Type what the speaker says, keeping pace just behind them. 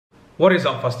What is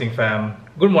up, fasting fam?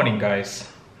 Good morning, guys.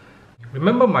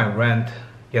 Remember my rant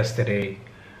yesterday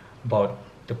about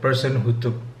the person who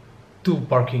took 2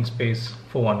 parking spaces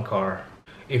for 1 car?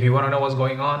 If you want to know what's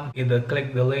going on, either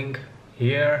click the link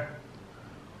here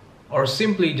or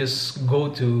simply just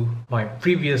go to my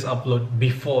previous upload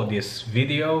before this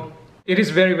video. It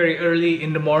is very early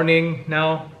in the morning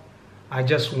now. I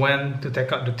just went to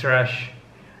take out the trash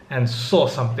and saw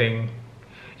something.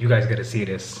 You guys gotta see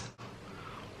this.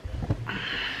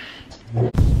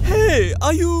 Hey,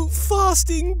 are you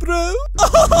fasting, bro?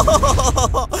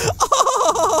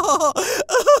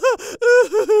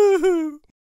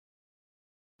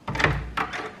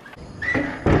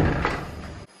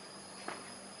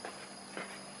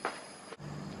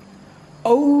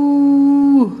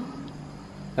 Oh!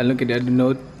 And look at the other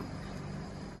note.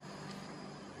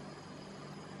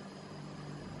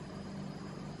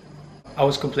 I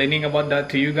was complaining about that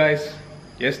to you guys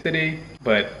yesterday,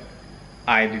 but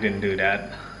I didn't do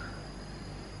that.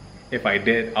 If I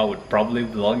did, I would probably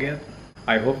vlog it.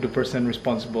 I hope the person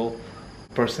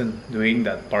doing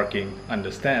that parking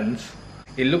understands.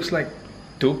 It looks like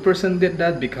 2 persons did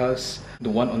that because the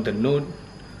one on the note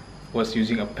was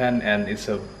using a pen and it's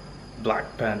a black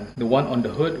pen. The one on the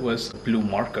hood was a blue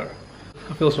marker.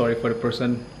 I feel sorry for the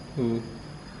person who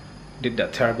did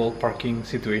that terrible parking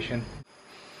situation.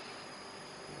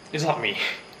 It's not me.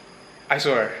 I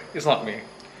swear, it's not me.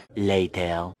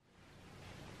 Later.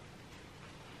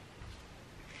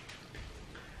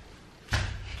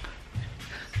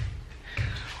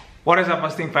 What is up,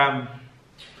 fasting fam?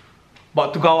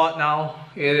 About to go out now.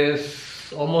 It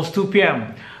is almost 2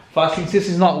 p.m. Fasting sis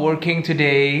is not working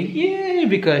today. Yay,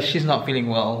 because she's not feeling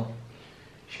well.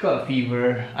 She got a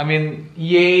fever. I mean,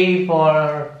 yay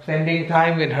for spending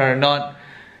time with her, not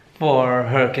for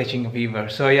her catching a fever.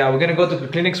 So yeah, we're gonna go to the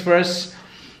clinics first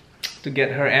to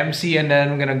get her MC, and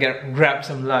then we're gonna grab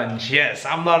some lunch. Yes,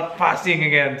 I'm not fasting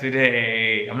again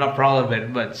today. I'm not proud of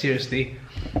it, but seriously,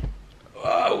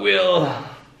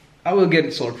 I will get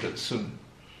it sorted soon.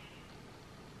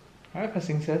 Alright,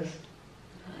 fasting sis.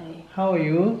 Hi. How are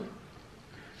you?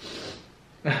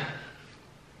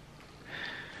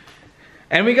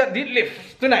 And we got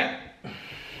deadlift tonight.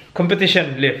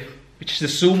 Competition lift, which is the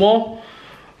sumo.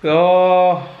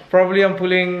 So probably I'm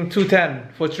pulling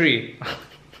 210 for 3.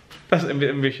 That's a bit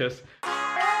ambitious.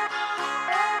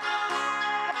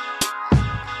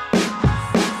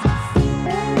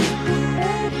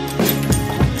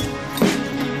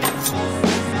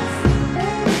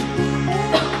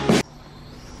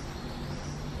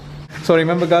 So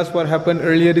remember guys what happened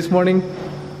earlier this morning?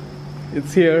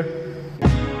 It's here.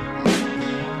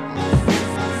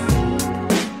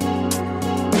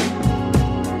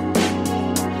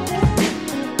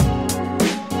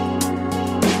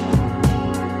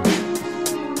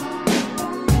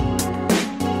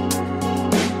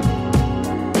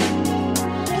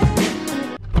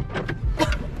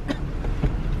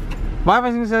 Bye,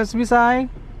 Fasting Sis. Bisay.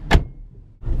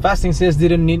 Fasting Sis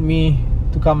didn't need me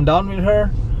to come down with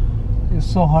her. It's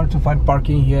so hard to find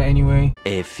parking here anyway.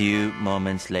 A few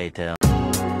moments later.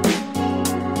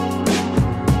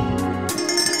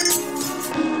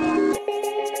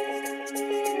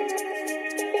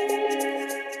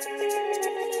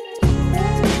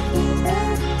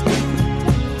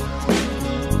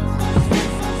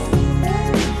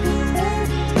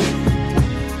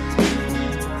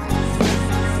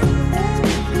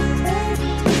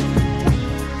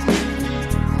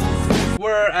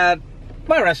 We're at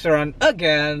my restaurant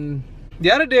again.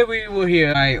 The other day we were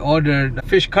here, I ordered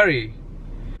fish curry.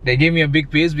 They gave me a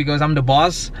big piece because I'm the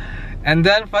boss. And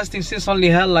then Fasting Sis only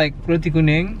had like roti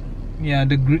kuning. Yeah,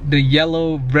 the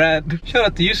yellow bread. Shout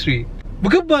out to Yusri.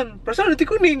 Bukan, perasaan roti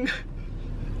kuning.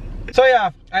 So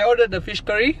yeah, I ordered the fish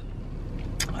curry.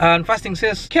 And Fasting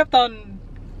Sis kept on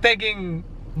taking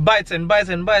bites and bites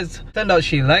and bites. Turned out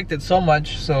she liked it so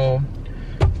much, so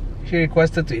she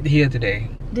requested to eat here today.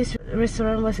 This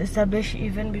restaurant was established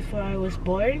even before I was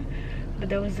born, but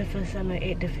that was the first time I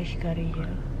ate the fish curry here.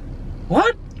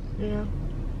 What? Yeah.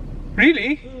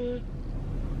 Really?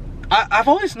 I've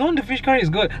always known the fish curry is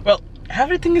good. Well,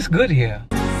 everything is good here.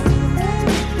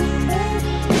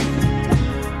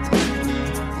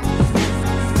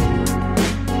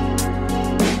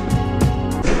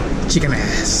 Chicken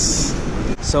ass.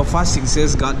 So Fasting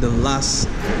Sis got the last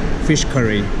fish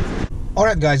curry.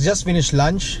 Alright guys, just finished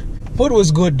lunch. Food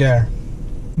was good there,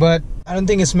 but I don't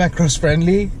think it's macros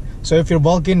friendly. So if you're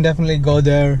bulking, definitely go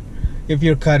there. If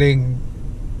you're cutting,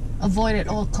 Avoid at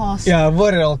all costs. yeah,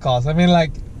 avoid at all costs. I mean,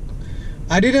 like,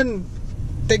 I didn't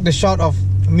take the shot of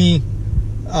me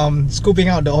scooping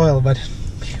out the oil, but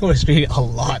It was really a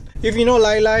lot. If you know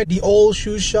Lai Lai, the old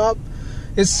shoe shop,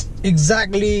 it's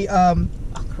exactly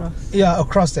Across. yeah,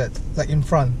 across that, like in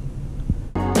front.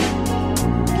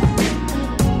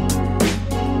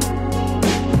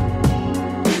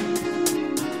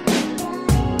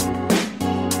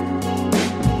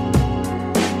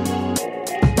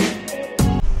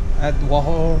 At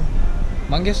Waho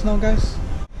Manggis now, guys.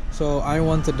 So I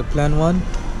wanted the plan one.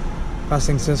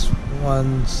 Passing Sis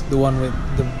wants the one with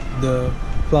the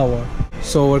flower.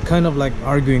 So we're kind of like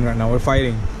arguing right now. We're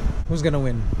fighting. Who's gonna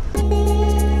win?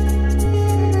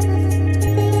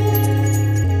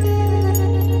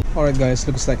 Alright guys,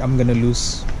 looks like I'm gonna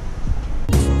lose.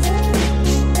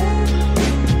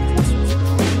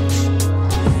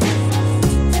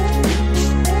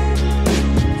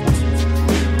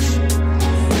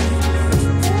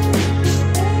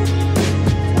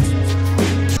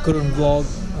 Couldn't vlog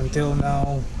until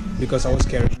now because I was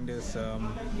carrying this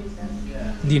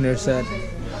dinner set.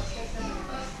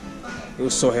 It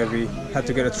was so heavy, had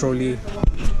to get a trolley.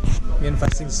 Me and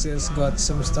Fasting Sis got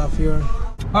some stuff here.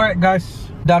 Alright guys,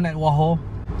 done at Waho.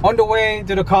 On the way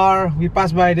to the car, we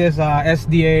passed by this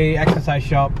SDA exercise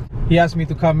shop. He asked me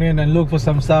to come in and look for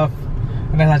some stuff,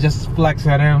 and then I just flexed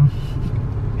at him.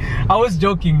 I was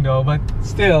joking though, but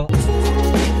still.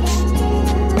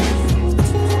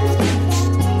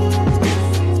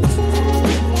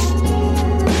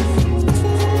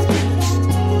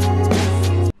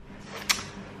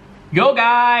 Yo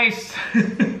guys!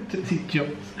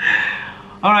 Jokes.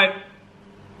 Alright,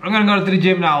 I'm gonna go to the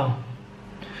gym now.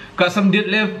 Got some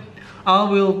deadlift. I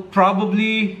will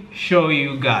probably show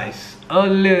you guys a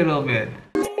little bit.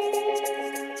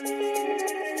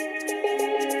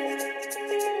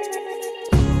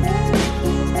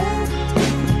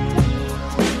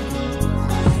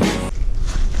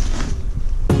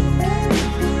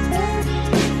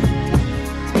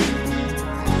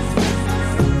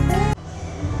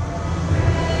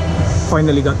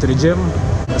 Finally got to the gym.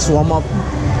 Let's warm up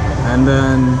and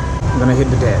then I'm gonna hit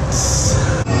the deads.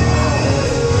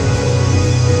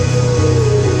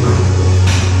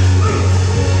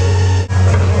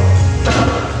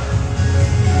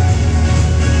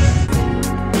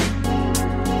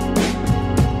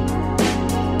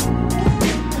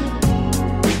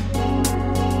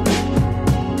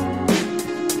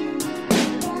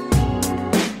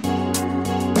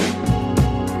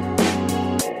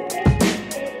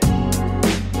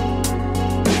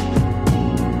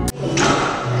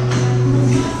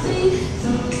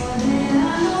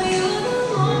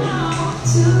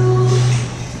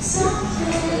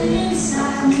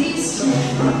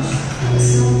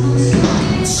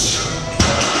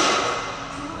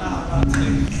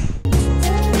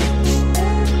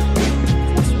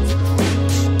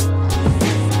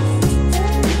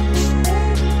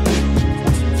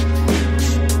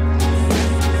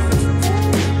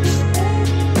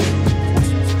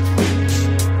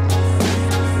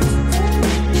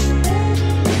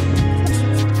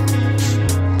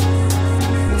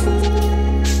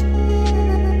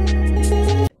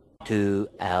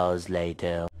 Hours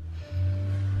later.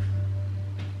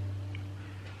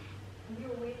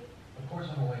 Of course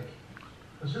I'm awake.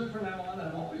 Assume from now on that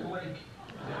I'm always awake.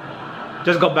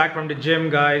 Just got back from the gym,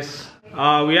 guys.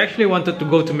 We actually wanted to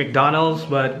go to McDonald's,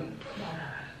 but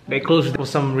they closed for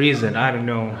some reason. I don't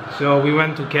know. So we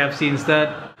went to KFC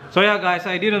instead. So yeah, guys,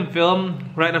 I didn't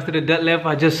film right after the deadlift.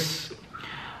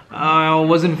 I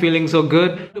wasn't feeling so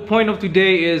good. The point of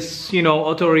today is, you know,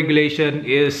 auto-regulation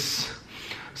is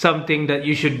something that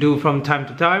you should do from time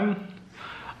to time.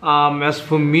 As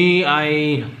for me,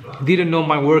 I didn't know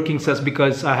my working sets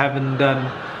because I haven't done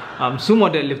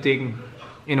sumo deadlifting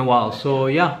in a while. So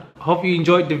yeah, hope you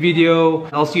enjoyed the video.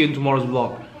 I'll see you in tomorrow's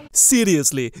vlog.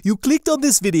 Seriously, you clicked on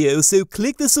this video, so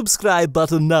click the subscribe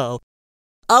button now.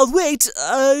 I'll wait.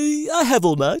 I have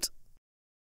all night.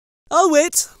 I'll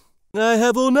wait. I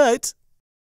have all night.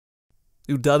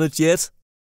 You done it yet?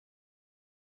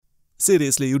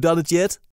 Seriously, you done it yet?